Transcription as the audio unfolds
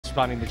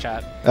responding to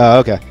chat. Oh,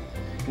 okay.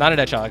 Not an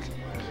hedgehog.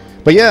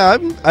 But yeah,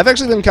 I've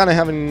actually been kind of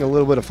having a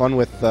little bit of fun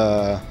with,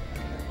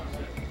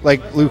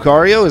 like,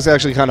 Lucario is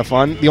actually kind of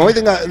fun. The only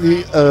thing,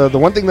 the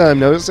one thing that I'm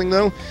noticing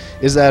though,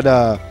 is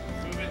that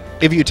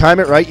if you time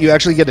it right, you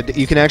actually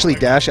you can actually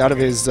dash out of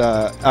his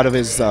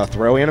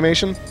throw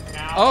animation.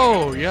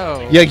 Oh,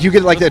 yo. Yeah, you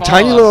get like a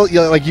tiny little,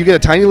 you get a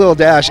tiny little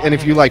dash, and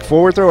if you like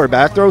forward throw or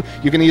back throw,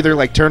 you can either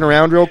like turn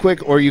around real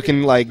quick, or you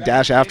can like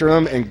dash after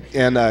him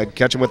and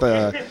catch him with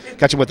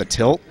a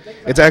tilt.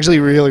 It's actually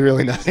really,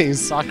 really nice.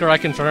 Sakurai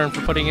confirmed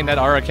for putting in that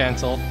aura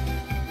cancel.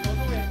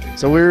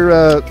 So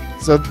we're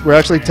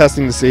actually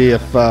testing to see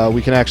if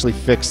we can actually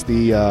fix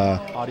the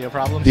audio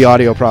problems. The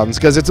audio problems,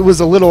 because it was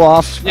a little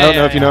off. Yeah, I don't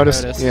know if you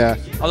noticed. Yeah.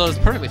 Although it's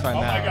perfectly fine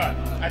now. Oh my god,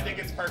 I think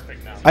it's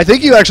perfect now. I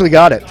think you actually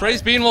got it.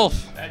 Praise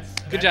Beanwolf.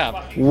 Good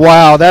job.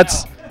 Wow,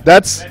 that's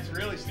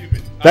really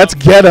stupid. That's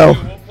ghetto.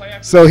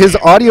 So his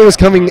audio is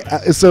coming.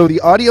 So the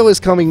audio is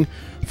coming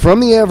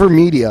from the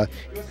Avermedia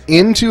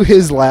into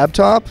his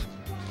laptop,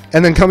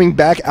 and then coming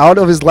back out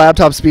of his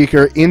laptop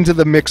speaker into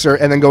the mixer,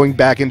 and then going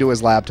back into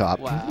his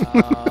laptop.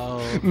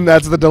 Wow.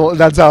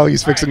 That's how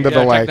he's fixing the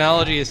delay.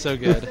 Technology is so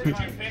good.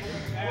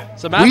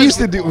 So we used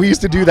to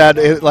do that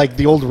at, like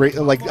the old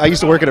I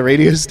used to work at a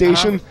radio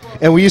station,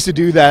 and we used to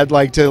do that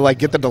to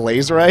get the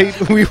delays right.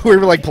 we were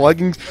like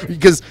plugging,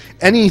 because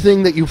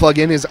anything that you plug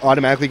in is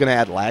automatically going to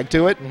add lag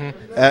to it,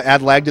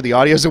 add lag to the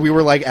audio. So we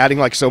were like adding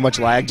like so much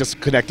lag just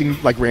connecting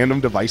like random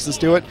devices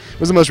to it. It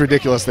was the most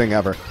ridiculous thing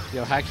ever.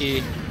 Yo,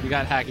 Hacky, we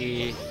got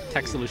Hacky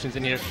tech solutions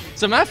in here.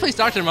 So Matt plays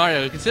Dr.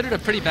 Mario, considered a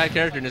pretty bad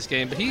character in this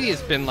game, but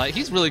he's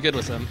really good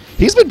with him.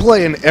 He's been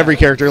playing every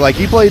character. Like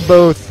he played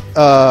both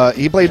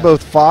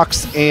both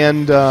Fox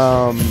and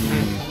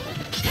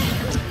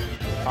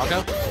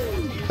Falco?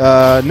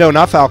 No,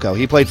 not Falco.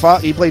 He played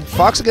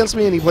Fox against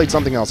me, and he played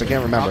something else. I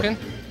can't remember. Falcon?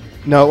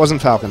 No, it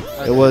wasn't Falcon.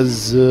 Okay. It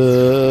was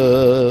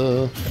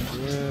it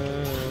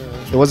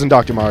wasn't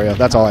Dr. Mario.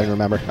 That's all I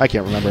remember. I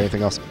can't remember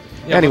anything else.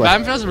 Yeah, anyway,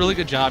 Batman does a really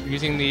good job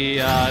using the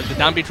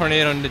down B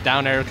tornado and the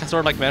down air, sort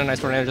of like Meta Knight's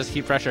tornado, just to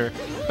keep pressure.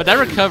 But that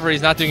recovery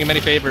is not doing him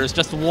any favors.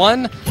 Just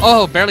one,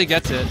 barely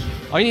gets it.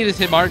 All you need is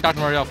hit Dr.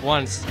 Mario off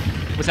once.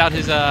 Without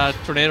his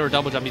tornado or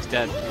double jump, he's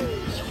dead.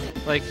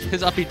 Like,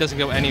 his up beat doesn't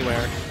go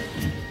anywhere.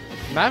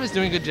 Mav is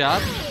doing a good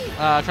job,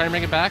 trying to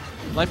bring it back.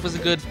 Life was a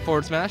good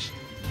forward smash.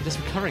 Just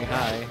recovering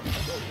high.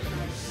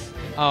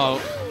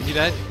 Oh, you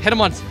dead? Hit him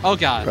once. Oh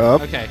god.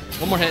 Okay,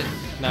 one more hit.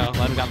 No,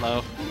 Life got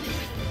low.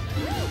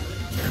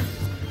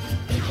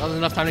 That wasn't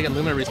enough time to get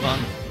Lumina respawn.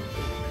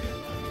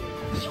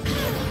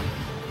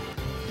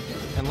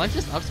 And Life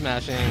just up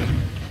smashing.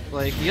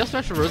 Like, the up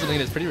smash for Rosalina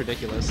is pretty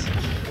ridiculous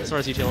as far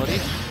as utility.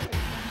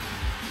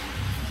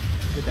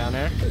 Good down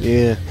air.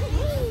 Yeah.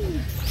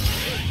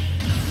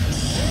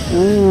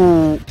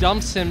 Ooh.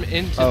 Dumps him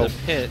into the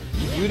pit.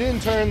 You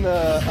didn't turn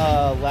the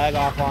lag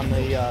off on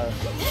the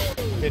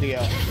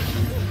video.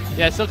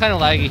 Yeah, it's still kind of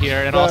laggy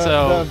here, and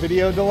also the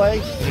video delay.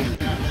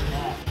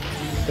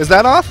 Is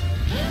that off?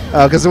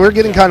 Because we're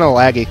getting kind of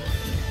laggy.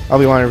 I'll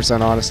be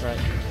 100% honest. Right.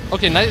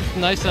 Okay,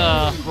 nice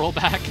roll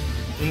back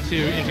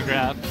into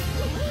grab.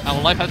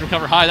 Life has to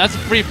recover high. That's a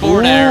free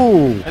forward air,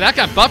 and that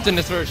got buffed in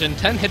this version.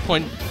 10 hit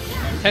point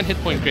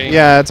game.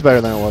 Yeah, it's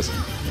better than it was.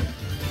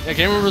 Yeah,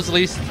 game was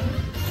released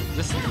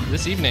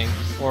this evening,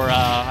 or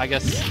I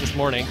guess this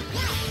morning.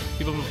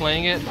 People have been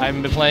playing it. I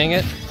haven't been playing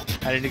it.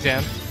 I did an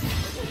exam.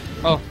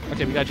 Oh,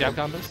 okay, we got jab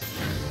combos.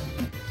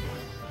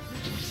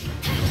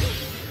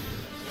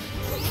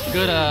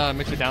 Good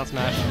mixer down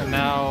smash, and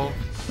now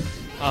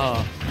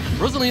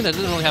Rosalina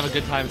doesn't really have a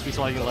good time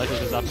swallowing the ledge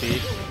with his up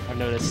B, I've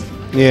noticed.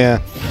 Yeah.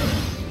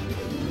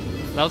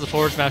 That was a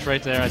forward smash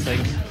right there, I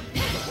think.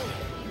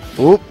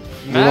 Oop,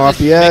 move off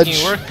the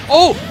edge. Work.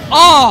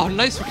 Oh,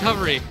 nice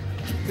recovery.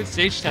 Good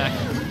stage tech.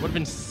 Would have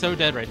been so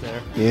dead right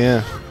there.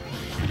 Yeah.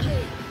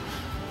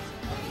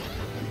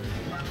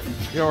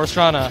 Yo,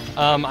 Orstrana,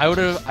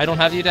 I don't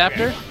have the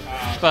adapter,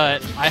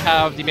 but I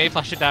have the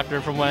Mayflash adapter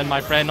from when my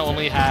friend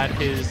only had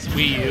his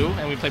Wii U,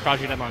 and we played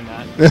Project M on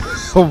that.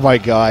 Oh my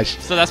gosh.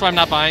 So that's why I'm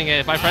not buying it.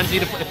 If my friends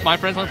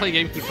want to play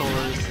game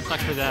controllers, it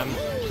sucks for them.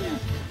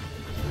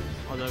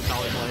 Although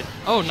probably play.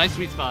 Oh, nice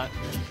sweet spot.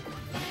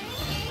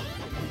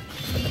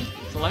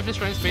 So Life is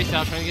trying to space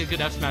out, trying to get a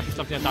good F smash or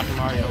something on Dr.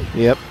 Mario.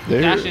 Yep.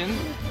 There. Dash in.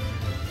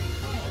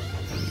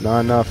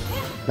 Not enough.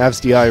 Mav's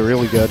DI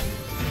really good.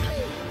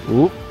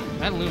 Oop.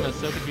 That Luna is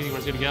so confusing where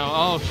it's going to go.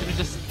 Oh, should have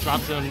just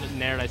dropped zone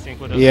Naird, I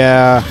think. Would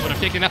have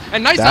taken out.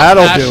 And nice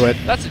That'll up smash. Do it.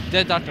 That's a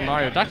dead Dr.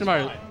 Mario. Dr.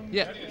 Mario,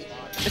 yeah.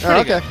 It's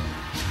pretty good.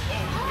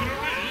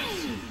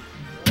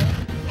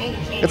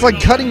 It's like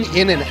cutting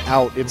in and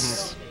out.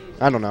 It's,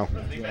 I don't know.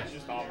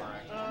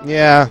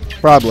 Yeah,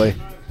 probably.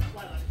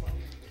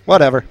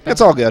 Whatever.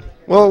 It's all good.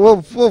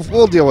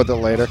 We'll deal with it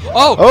later.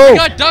 Oh! We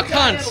got Duck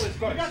Hunt!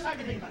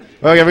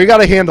 Okay, we got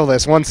to handle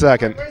this. 1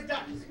 second.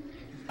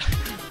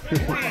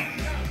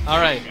 All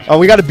right. Oh,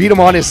 we got to beat him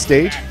on his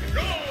stage?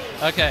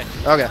 Okay.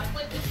 Okay.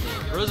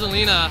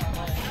 Rosalina.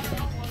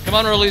 Come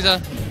on,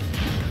 Rolisa.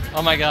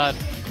 Oh my god.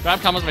 Grab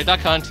combos by Duck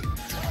Hunt.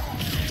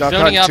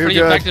 Zoning out pretty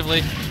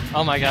effectively.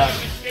 Oh my god.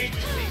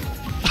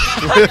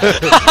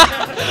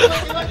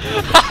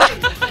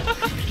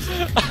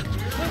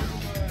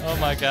 Oh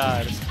my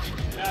god.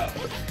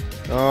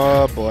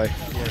 Oh boy.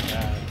 You're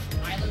bad.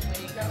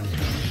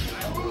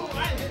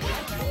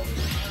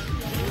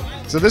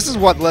 So this is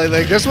what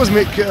like this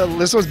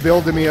was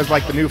billed to me as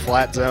like the new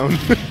flat zone.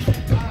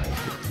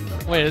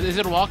 Wait, is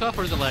it a walk-off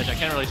or is it ledge? I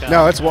can't really tell.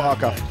 No, it's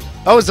walk off.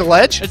 Oh, it's a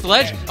ledge? It's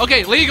ledge?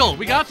 Okay, legal.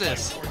 We got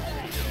this.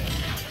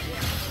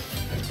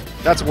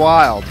 That's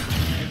wild.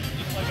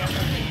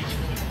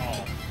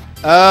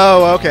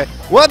 Oh, okay.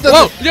 What the?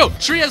 Whoa, yo,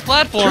 tree has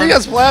platforms. Tree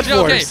has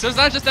platforms. Okay, so it's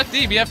not just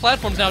FD. We have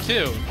platforms now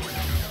too.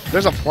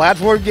 There's a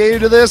platform game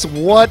to this?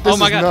 What? This oh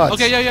my is god. nuts.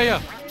 Okay,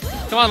 yeah.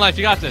 Come on, Life,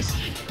 you got this.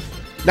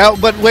 Now,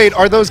 but wait,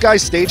 are those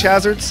guys stage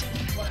hazards?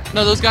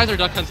 No, those guys are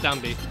Duck Hunt's down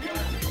B.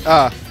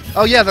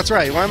 Oh yeah, that's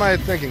right. Why am I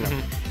thinking of?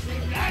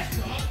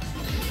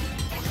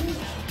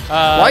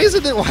 Uh, Why is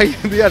it that? Why?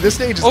 Yeah, this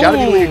stage has got to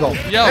be legal.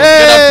 Yo,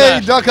 hey,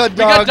 good Duck Hunt We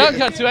got dog. Duck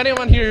Hunt. To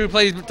anyone here who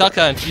plays Duck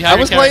Hunt, you have I your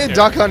was playing character.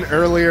 Duck Hunt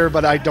earlier,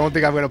 but I don't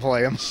think I'm going to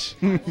play him.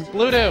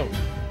 Blue Do.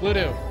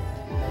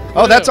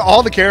 Oh, that's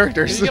all the Did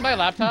characters. you get my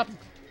laptop?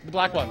 The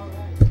black one.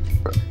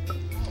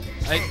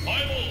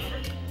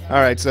 All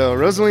right, so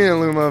Rosalina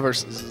and Luma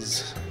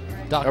versus.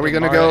 Dr. Are we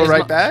going to Mario. go Is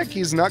right back?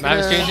 He's not going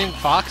Map to. is changing.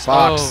 Fox?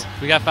 Fox. Oh,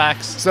 we got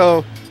Fox.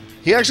 So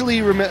he actually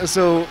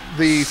so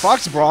the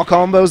Fox Brawl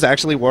combos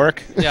actually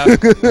work. Yeah, I'm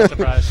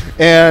surprised.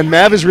 And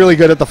Mav is really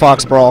good at the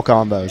Fox Brawl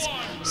combos.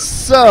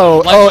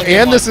 So, Like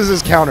and this is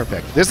his counter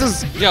pick. This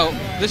is Yo,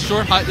 this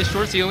short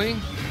ceiling,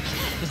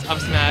 this up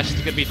smash is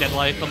gonna be dead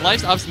life. But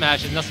Life's up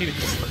smash is nothing.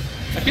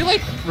 I feel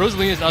like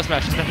Rosalina's up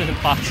smash is better than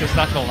Fox's.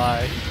 Not gonna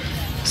lie.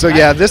 so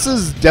yeah. This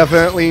is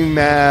definitely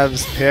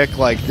Mav's pick.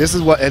 Like this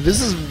is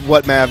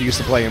what Mav used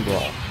to play in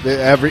Brawl.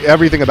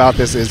 Everything about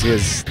this is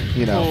his.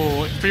 You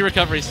know. Ooh, free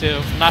recoveries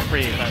too. Not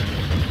free,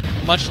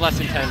 but much less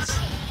intense.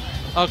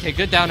 Okay,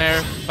 good down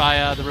air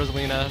by the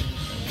Rosalina.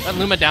 That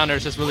Luma down air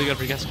is just really good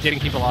for getting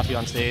people off you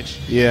on stage.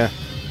 Yeah.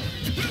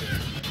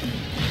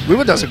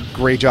 Luma does a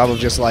great job of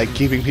just like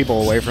keeping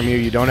people away from you.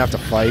 You don't have to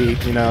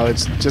fight. You know,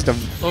 it's just a.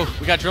 Oh,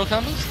 we got drill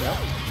combos? Yep.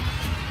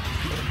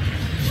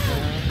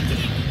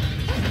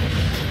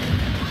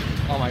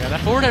 Oh my god,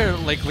 that forward air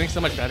like links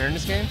so much better in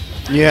this game.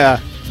 Yeah.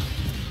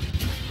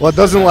 Well, it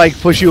doesn't like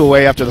push you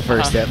away after the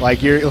first hit.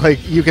 Like you're like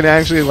you can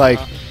actually like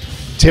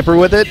tip her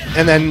with it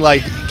and then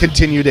like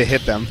continue to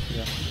hit them.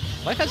 Yeah.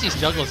 Life has these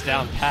juggles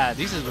down pat.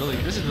 This is really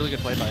good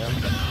play by him.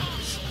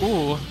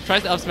 Ooh,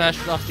 tries to up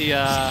smash off the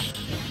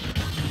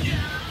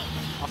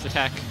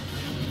tech.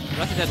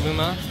 That's a dead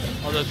Luma,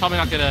 although it's probably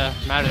not gonna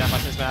matter that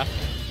much in this map.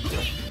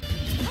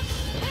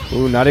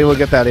 Ooh, not able to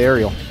get that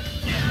aerial.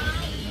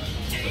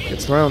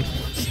 Gets thrown.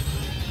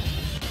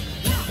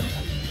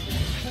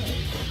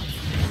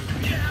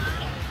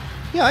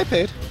 Yeah, I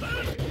paid.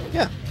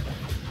 Yeah.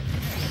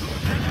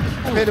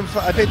 I paid him.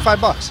 I paid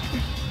 $5.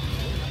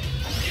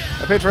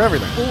 I paid for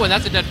everything. Ooh, and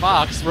that's a dead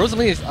Fox.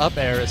 Rosalina's up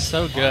air is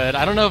so good.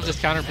 I don't know if this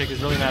counter pick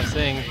is really not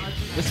thing.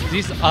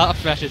 These up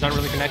smashes aren't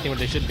really connecting what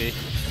they should be.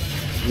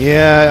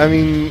 Yeah, I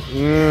mean,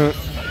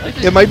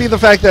 it might be the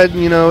fact that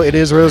it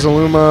is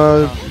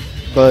Rosaluma,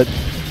 but.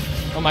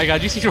 Oh my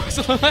god, you see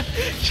Rosaluma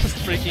just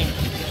freaking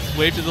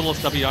wave to the little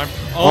stubby arm.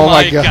 Oh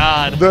my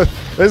god.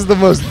 This is the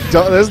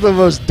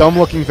most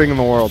dumb-looking thing in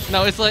the world.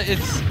 No, it's like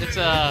it's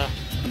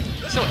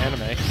so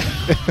anime.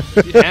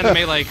 These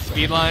anime like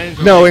speed lines.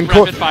 Or, No, like, in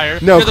rapid fire.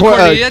 No, the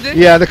Cornea did?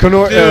 yeah, the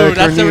Dude,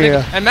 that's so Cornea.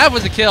 ridiculous. And Mav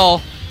was a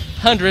kill.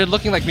 100,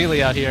 looking like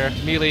Melee out here.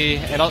 Melee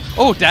and all.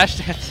 Oh, dash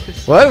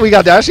dances. What? We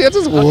got dash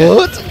dances? Okay.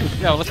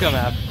 What? Yo, let's go,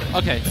 Mav.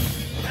 Okay.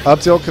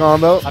 Up tilt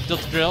combo. Up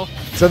tilt drill.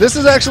 So this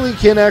is actually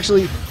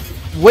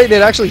wait,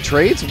 it actually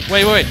trades?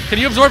 Wait. Can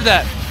you absorb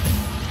that?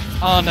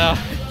 Oh no.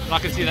 I'm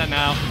not gonna see that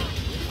now.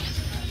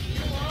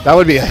 That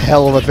would be a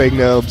hell of a thing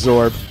to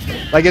absorb.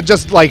 Like it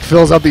just like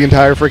fills up the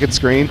entire freaking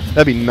screen.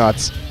 That'd be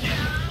nuts.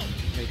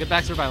 Okay, good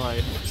backstep by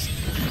Light.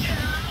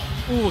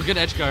 Ooh, good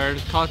edge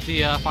guard. Caught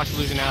the Fox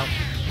illusion out.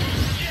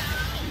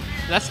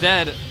 That's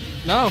dead.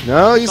 No.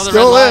 No, he's Saw the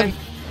still red in. line.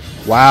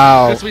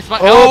 Wow. Good sweet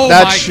spot. Oh,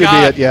 that my should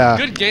God. be it, yeah.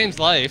 Good game's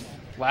Life.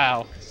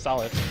 Wow.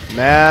 Solid.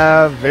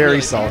 Mav, very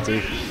Really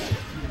salty.